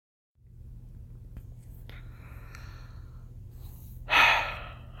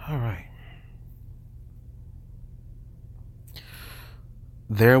All right.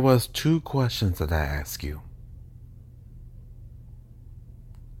 There was two questions that I asked you.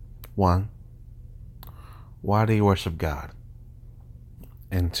 One, why do you worship God?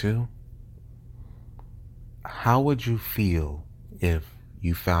 And two, how would you feel if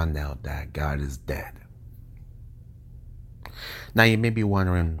you found out that God is dead? Now you may be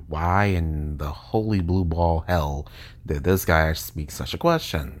wondering why in the holy blue ball hell did this guy speak such a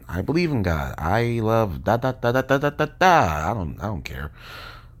question? I believe in God. I love da da da da da da da da. I don't care.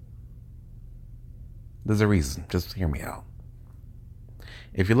 There's a reason. Just hear me out.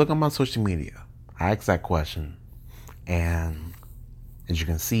 If you look on my social media, I asked that question, and as you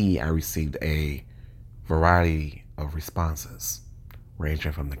can see, I received a variety of responses,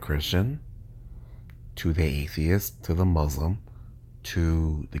 ranging from the Christian to the atheist to the Muslim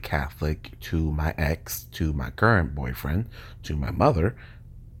to the Catholic to my ex to my current boyfriend to my mother,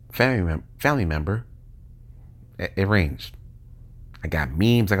 family member. It ranged. I got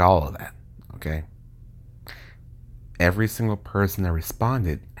memes, I got all of that. Okay. Every single person that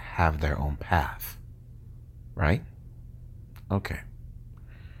responded have their own path, right? Okay.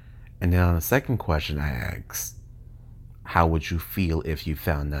 And then on the second question I asked, how would you feel if you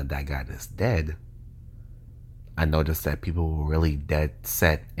found out that God is dead? I noticed that people were really dead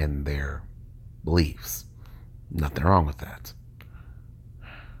set in their beliefs. Nothing wrong with that.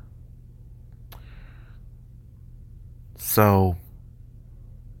 So,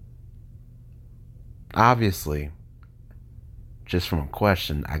 obviously, just from a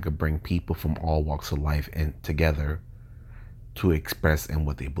question, I could bring people from all walks of life in together to express in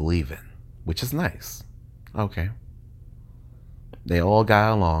what they believe in, which is nice. Okay. They all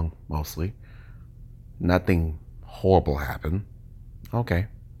got along, mostly. Nothing horrible happened. Okay.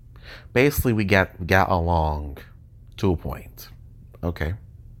 Basically, we got along to a point. Okay.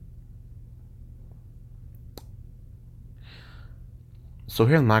 So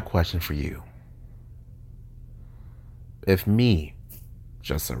here's my question for you. If me,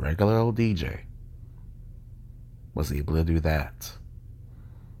 just a regular old DJ, was able to do that,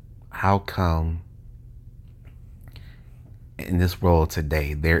 how come in this world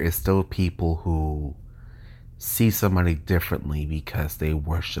today there is still people who see somebody differently because they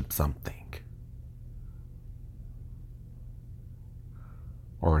worship something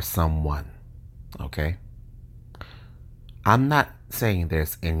or someone? Okay. I'm not saying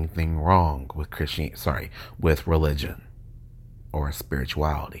there's anything wrong with with religion or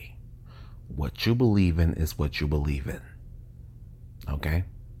spirituality. What you believe in is what you believe in. Okay?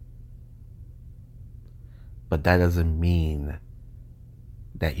 But that doesn't mean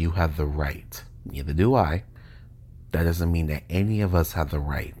that you have the right, neither do I. That doesn't mean that any of us have the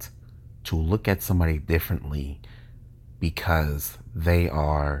right to look at somebody differently because they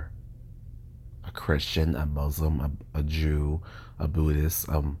are a Christian, a Muslim, a Jew, a Buddhist,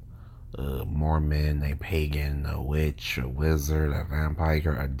 a Mormon, a pagan, a witch, a wizard, a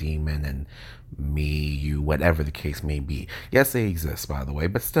vampire, a demon, and me, you, whatever the case may be. Yes, they exist, by the way,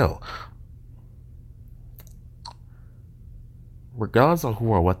 but still, regardless of who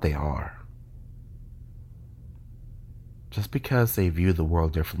or what they are, just because they view the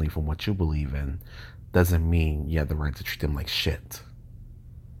world differently from what you believe in doesn't mean you have the right to treat them like shit.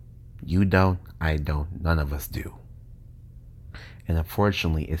 You don't, I don't, none of us do. And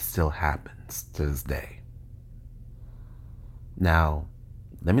unfortunately, it still happens to this day. Now,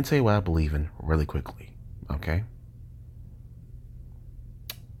 let me tell you what I believe in really quickly, okay?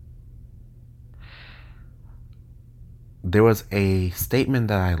 There was a statement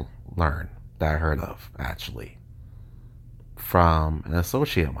that I heard of, actually, from an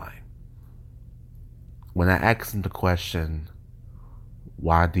associate of mine. When I asked him the question,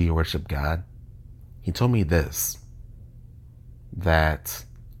 why do you worship God? He told me this, that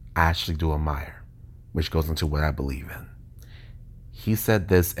I actually do admire, which goes into what I believe in. He said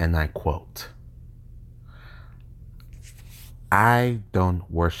this, and I quote, I don't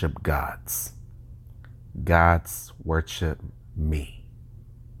worship gods. Gods worship me.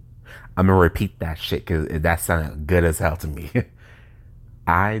 I'm going to repeat that shit because that sounded good as hell to me.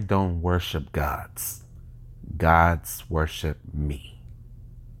 I don't worship gods. Gods worship me.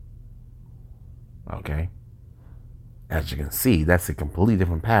 Okay? As you can see, that's a completely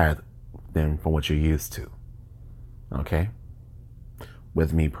different path than from what you're used to. Okay?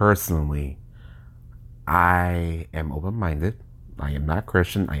 With me personally, I am open-minded. I am not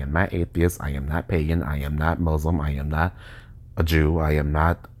Christian. I am not atheist. I am not pagan. I am not Muslim. I am not a Jew. I am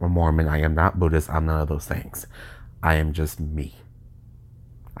not a Mormon. I am not Buddhist. I'm none of those things. I am just me.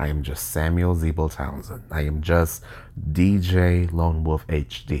 I am just Samuel Zebo Townsend. I am just DJ Lone Wolf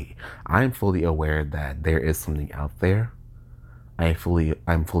HD. I'm fully aware that there is something out there. I'm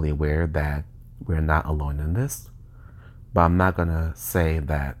fully aware that we're not alone in this. But I'm not gonna say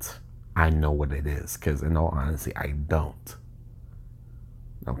that I know what it is, because in all honesty, I don't.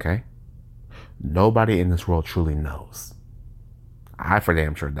 Okay? Nobody in this world truly knows. I for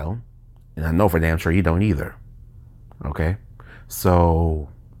damn sure don't. And I know for damn sure you don't either. Okay? So,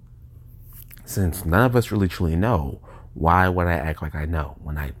 since none of us really truly know, why would I act like I know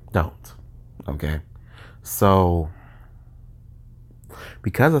when I don't? Okay? So,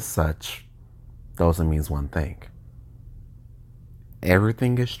 because of such, those means one thing.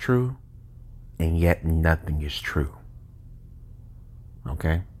 Everything is true, and yet nothing is true.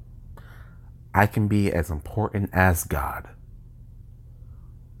 Okay? I can be as important as God,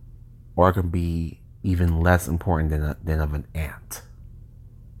 or I can be even less important than of an ant.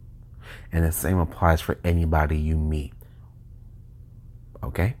 And the same applies for anybody you meet.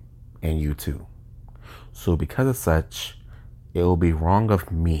 Okay? And you too. So because of such, it will be wrong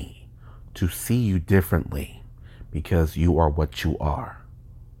of me to see you differently because you are what you are.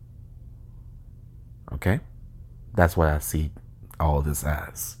 Okay? That's what I see all of this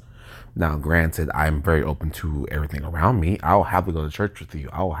as. Now, granted, I'm very open to everything around me. I'll happily go to church with you.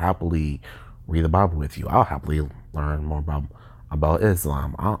 I'll happily read the Bible with you. I'll happily learn more about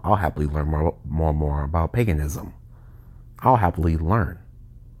Islam. I'll happily learn more about paganism. I'll happily learn.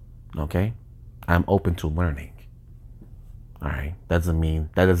 Okay? I'm open to learning. Alright? That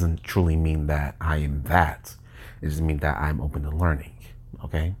doesn't truly mean that I am that. It just means that I'm open to learning.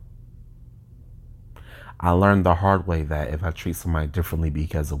 Okay? I learned the hard way that if I treat somebody differently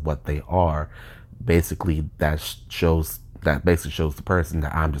because of what they are, basically that shows the person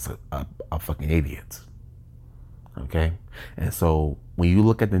that I'm just a fucking idiot. Okay? And so when you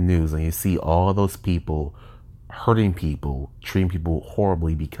look at the news and you see all those people hurting people, treating people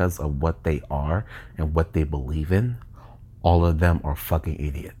horribly because of what they are and what they believe in, all of them are fucking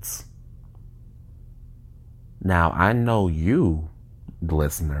idiots. Now, I know you, the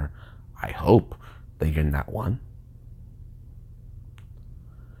listener, I hope that you're not one.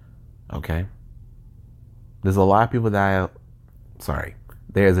 Okay? There's a lot of people that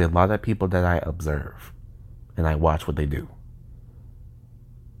there's a lot of people that I observe and I watch what they do.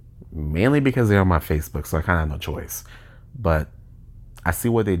 Mainly because they're on my Facebook, so I kind of have no choice. But I see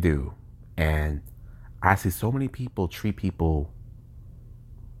what they do, and I see so many people treat people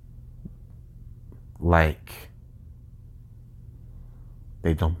like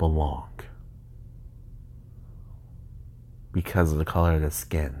they don't belong because of the color of their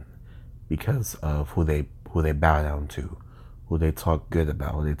skin, because of who they bow down to, who they talk good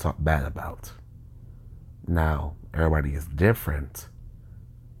about, who they talk bad about. Now, everybody is different.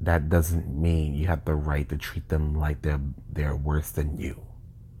 That doesn't mean you have the right to treat them like they're worse than you.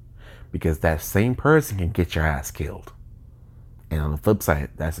 Because that same person can get your ass killed. And on the flip side,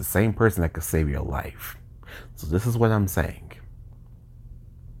 that's the same person that could save your life. So this is what I'm saying.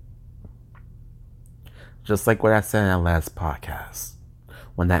 Just like what I said in that last podcast,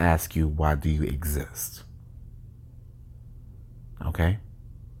 when I ask you, why do you exist? Okay?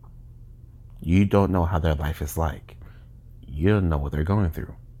 You don't know how their life is like. You don't know what they're going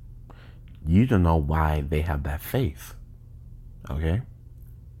through. You don't know why they have that faith. Okay?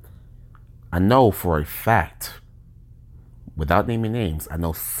 I know for a fact, without naming names, I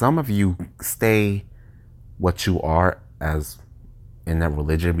know some of you stay what you are as in that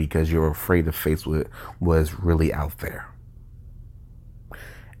religion because you're afraid to face what was really out there.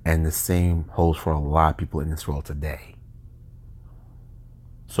 And the same holds for a lot of people in this world today.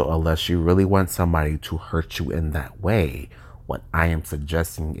 So unless you really want somebody to hurt you in that way, what I am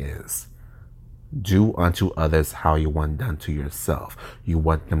suggesting is do unto others how you want done to yourself. You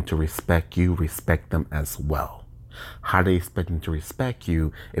want them to respect you, respect them as well. How do you expect them to respect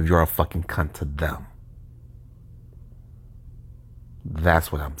you if you're a fucking cunt to them?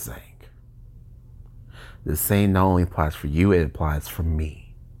 That's what I'm saying. The same not only applies for you, it applies for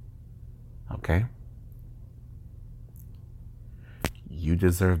me. Okay? You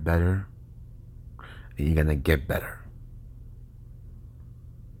deserve better, and you're gonna get better.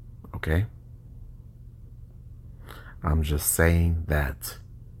 Okay? I'm just saying that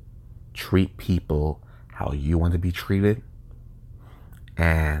treat people how you want to be treated,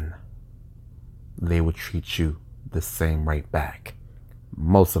 and they will treat you the same right back.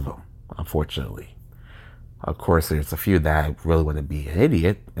 Most of them, unfortunately. Of course, there's a few that really want to be an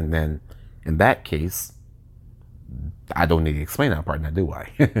idiot, and then in that case, I don't need to explain that part now, do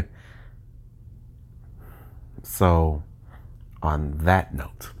I? So, on that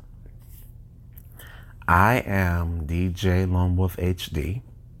note, I am DJ Lone Wolf HD.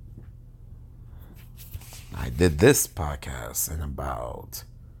 I did this podcast in about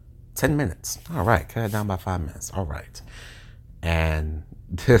 10 minutes. All right, cut it down by 5 minutes. All right. And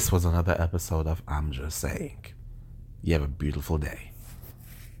this was another episode of I'm Just Saying. You have a beautiful day.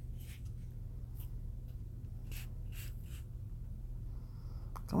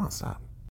 Come on, stop.